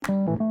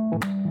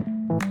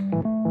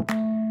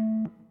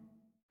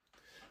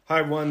Hi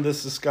everyone,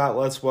 this is Scott.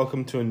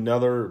 Welcome to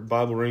another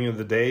Bible reading of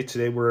the day.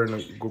 Today we're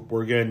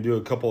going to do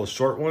a couple of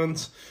short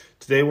ones.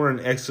 Today we're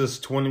in Exodus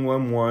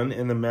 21:1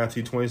 and then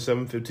Matthew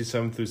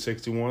 27:57 through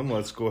 61.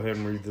 Let's go ahead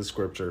and read the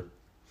scripture.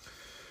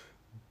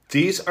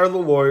 These are the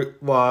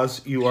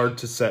laws you are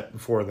to set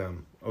before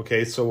them.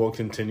 Okay, so we'll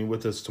continue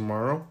with this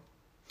tomorrow.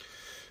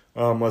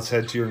 Let's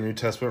head to your New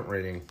Testament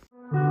reading.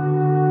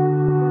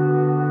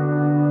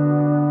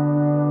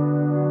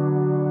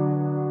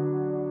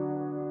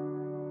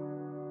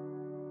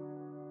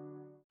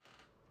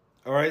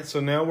 All right, so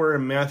now we're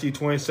in Matthew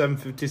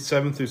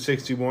 27:57 through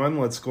 61.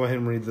 Let's go ahead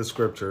and read the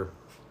scripture.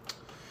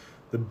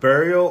 The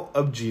burial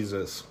of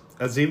Jesus.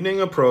 As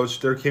evening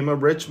approached, there came a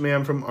rich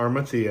man from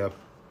Arimathea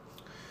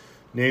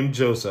named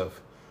Joseph,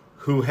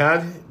 who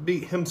had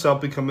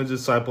himself become a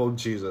disciple of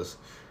Jesus.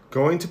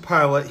 Going to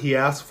Pilate, he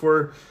asked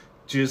for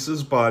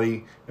Jesus'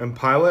 body, and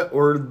Pilate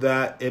ordered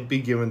that it be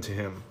given to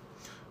him.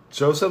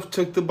 Joseph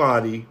took the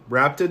body,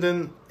 wrapped it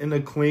in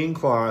a clean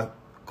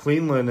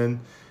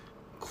linen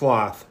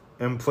cloth,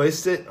 and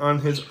placed it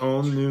on his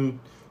own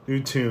new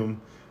tomb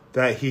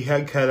that he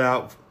had cut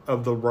out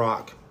of the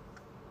rock.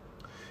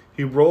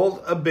 He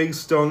rolled a big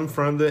stone in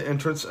front of the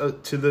entrance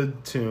to the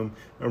tomb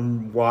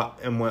and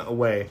went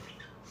away.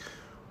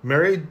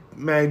 Mary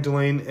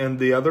Magdalene and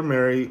the other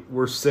Mary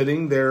were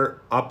sitting there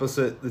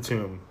opposite the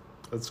tomb.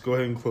 Let's go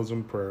ahead and close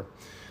in prayer.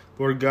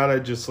 Lord God, I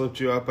just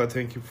lift you up. I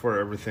thank you for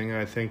everything.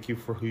 I thank you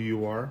for who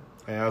you are.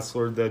 I ask,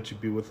 Lord, that you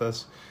be with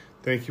us.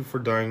 Thank you for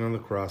dying on the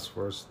cross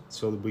for us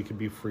so that we could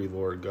be free,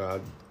 Lord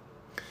God.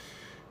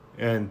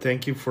 And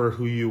thank you for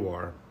who you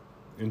are.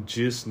 In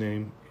Jesus'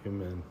 name,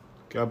 amen.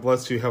 God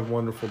bless you. Have a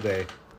wonderful day.